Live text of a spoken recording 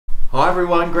Hi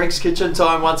everyone, Greg's Kitchen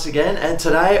time once again, and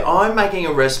today I'm making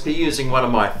a recipe using one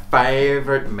of my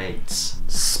favourite meats,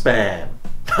 Spam.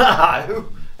 No,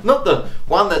 not the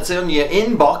one that's in your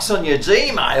inbox on your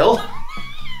Gmail.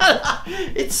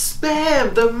 It's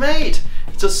Spam, the meat.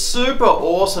 It's a super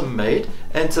awesome meat,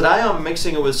 and today I'm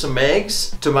mixing it with some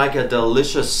eggs to make a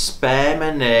delicious Spam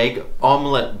and egg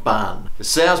omelette bun. It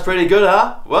sounds pretty good,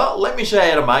 huh? Well, let me show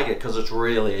you how to make it because it's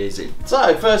really easy.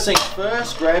 So first things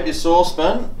first, grab your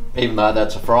saucepan, even though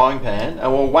that's a frying pan,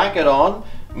 and we'll whack it on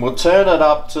and we'll turn it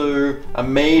up to a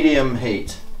medium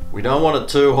heat. We don't want it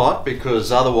too hot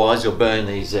because otherwise you'll burn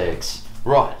these eggs.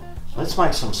 Right, let's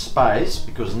make some space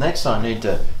because next I need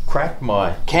to crack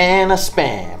my can of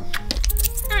Spam.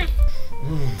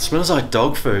 It smells like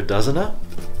dog food, doesn't it?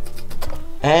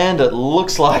 And it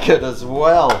looks like it as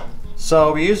well.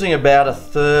 So we're using about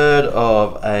 1/3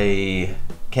 of a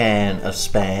can of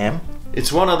Spam.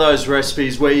 It's one of those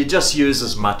recipes where you just use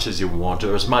as much as you want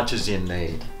or as much as you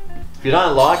need. If you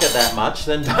don't like it that much,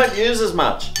 then don't use as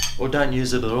much. Or don't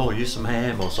use it at all, use some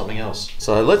ham or something else.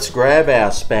 So let's grab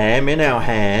our Spam in our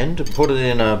hand, put it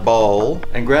in a bowl,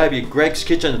 and grab your Greg's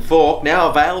Kitchen fork, now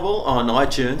available on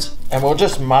iTunes, and we'll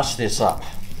just mush this up.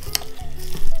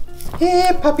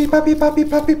 Yeah, puppy, puppy, puppy,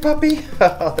 puppy, puppy.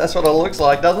 That's what it looks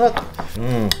like, doesn't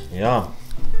it? Yum.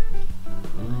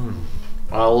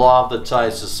 I love the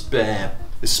taste of Spam.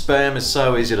 This Spam is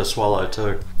so easy to swallow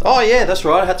too. Oh yeah, that's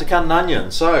right, I had to cut an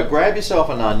onion. So grab yourself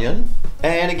an onion.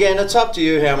 And again, it's up to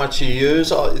you how much you use.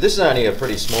 This is only a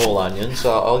pretty small onion,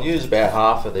 so I'll use about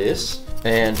half of this.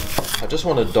 And I just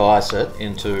want to dice it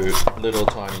into little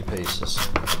tiny pieces.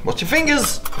 Watch your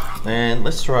fingers! And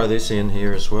let's throw this in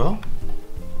here as well.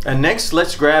 And next,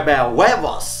 let's grab our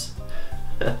huevos.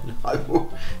 No,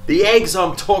 the eggs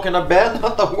I'm talking about,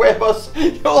 not the huevos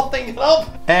you're thinking of.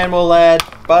 And we'll add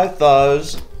both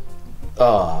those.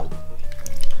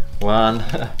 One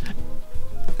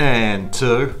and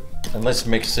two. And let's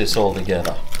mix this all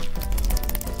together.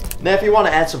 Now if you want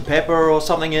to add some pepper or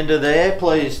something into there,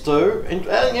 please do.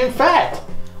 In fact,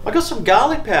 I got some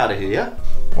garlic powder here.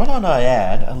 Why don't I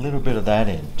add a little bit of that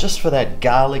in, just for that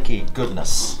garlicky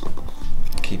goodness.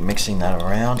 Keep mixing that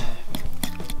around.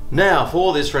 Now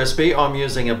for this recipe, I'm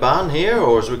using a bun here,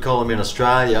 or as we call them in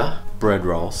Australia, bread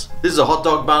rolls. This is a hot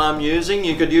dog bun I'm using.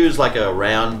 You could use like a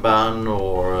round bun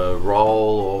or a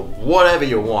roll or whatever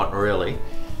you want really.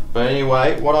 But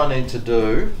anyway, what I need to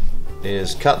do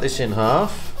is cut this in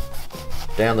half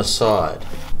down the side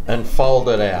and fold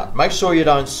it out. Make sure you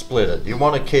don't split it. You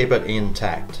want to keep it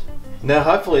intact. Now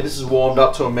hopefully this is warmed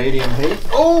up to a medium heat.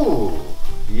 Oh,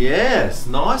 yes,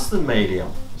 nice and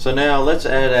medium. So now let's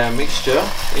add our mixture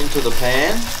into the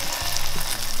pan.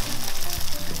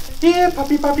 Yeah,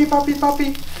 puppy, puppy, puppy,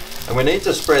 puppy. And we need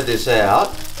to spread this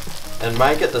out and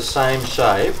make it the same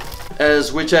shape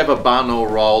as whichever bun or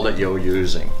roll that you're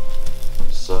using.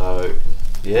 So,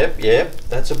 yep,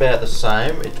 that's about the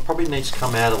same. It probably needs to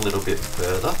come out a little bit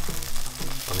further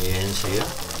on the ends here.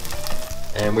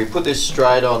 And we put this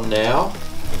straight on now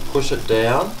and push it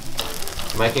down,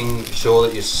 making sure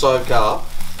that you soak up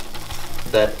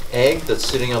that egg that's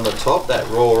sitting on the top, that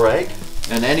raw egg,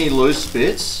 and any loose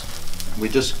bits, we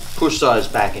just push those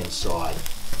back inside.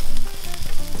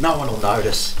 No one will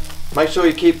notice. Make sure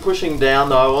you keep pushing down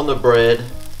though on the bread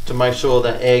to make sure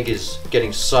the egg is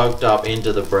getting soaked up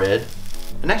into the bread.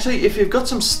 And actually, if you've got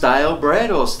some stale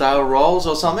bread or stale rolls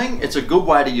or something, it's a good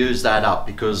way to use that up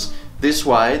because this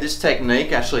way, this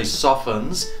technique actually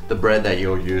softens the bread that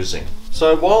you're using.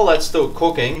 So while that's still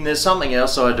cooking, there's something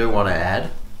else I do want to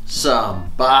add.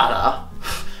 Some butter.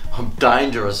 I'm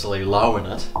dangerously low in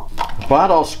it. But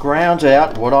I'll scrounge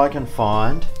out what I can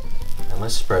find and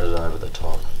let's spread it over the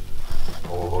top.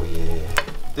 Oh yeah.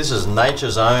 This is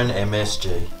nature's own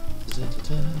MSG.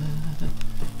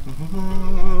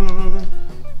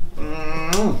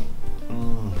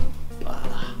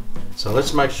 So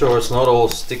let's make sure it's not all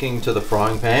sticking to the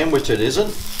frying pan, which it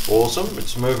isn't. Awesome,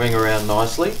 it's moving around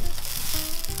nicely.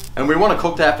 And we want to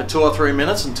cook that for 2 or 3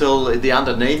 minutes until the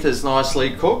underneath is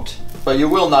nicely cooked. But you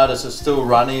will notice it's still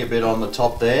runny a bit on the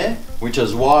top there, which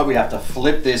is why we have to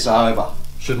flip this over.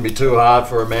 Shouldn't be too hard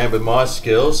for a man with my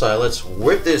skills, so let's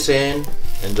whip this in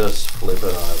and just flip it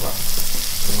over.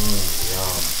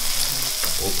 Yum.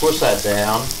 We'll push that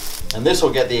down, and this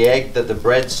will get the egg that the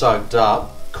bread soaked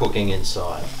up cooking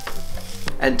inside.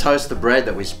 And toast the bread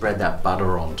that we spread that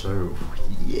butter on too.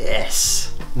 Yes!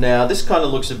 Now this kind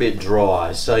of looks a bit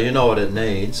dry, so you know what it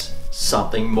needs.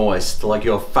 Something moist, like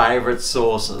your favourite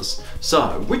sauces.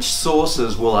 So, which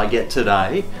sauces will I get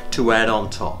today to add on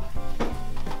top?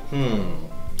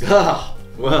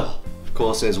 Well, of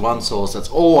course there's one sauce that's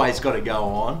always got to go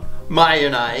on.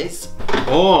 mayonnaise.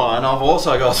 Oh, and I've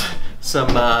also got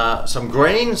some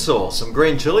green sauce, some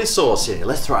green chili sauce here.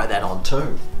 Let's throw that on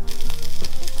too.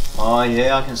 Oh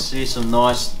yeah, I can see some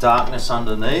nice darkness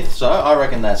underneath, so I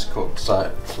reckon that's cooked.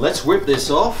 So let's whip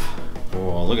this off.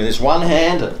 Oh, look at this,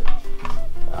 one-handed.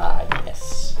 Ah,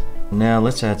 yes. Now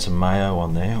let's add some mayo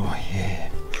on there. Oh yeah.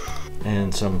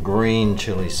 And some green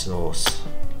chili sauce.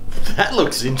 That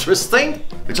looks interesting.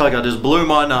 Looks like I just blew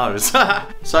my nose.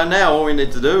 So now all we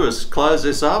need to do is close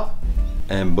this up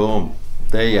and boom,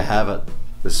 there you have it.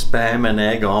 The spam and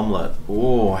egg omelette.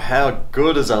 Oh, how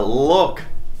good does it look?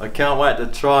 I can't wait to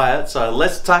try it. So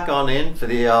let's tuck on in for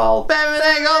the old spam and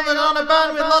egg omelette on a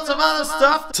bun with lots of other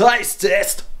stuff. Taste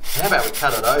test. How about we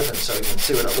cut it open so we can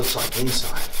see what it looks like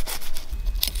inside.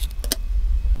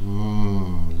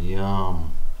 Mmm,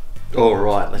 yum. All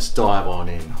right, let's dive on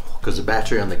in because the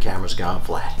battery on the camera's going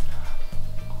flat.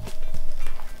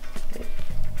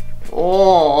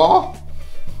 Oh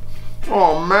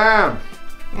man.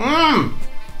 Mmm.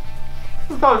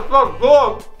 So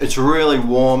good. It's really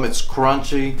warm, it's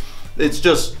crunchy. It's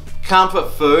just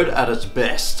comfort food at its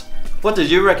best. What did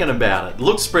you reckon about it?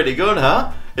 Looks pretty good,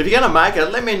 huh? If you're gonna make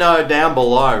it, let me know down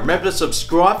below. Remember to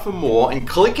subscribe for more and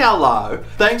click hello.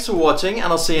 Thanks for watching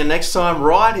and I'll see you next time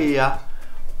right here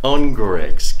on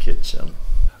Greg's Kitchen.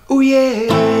 Oh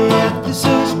yeah, this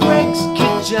is Greg's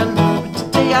Kitchen. But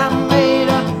today I made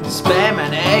a spam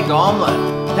and egg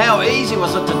omelette. How easy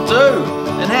was it to do?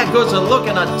 And how good's it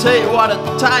looking? I tell you what,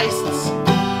 it tastes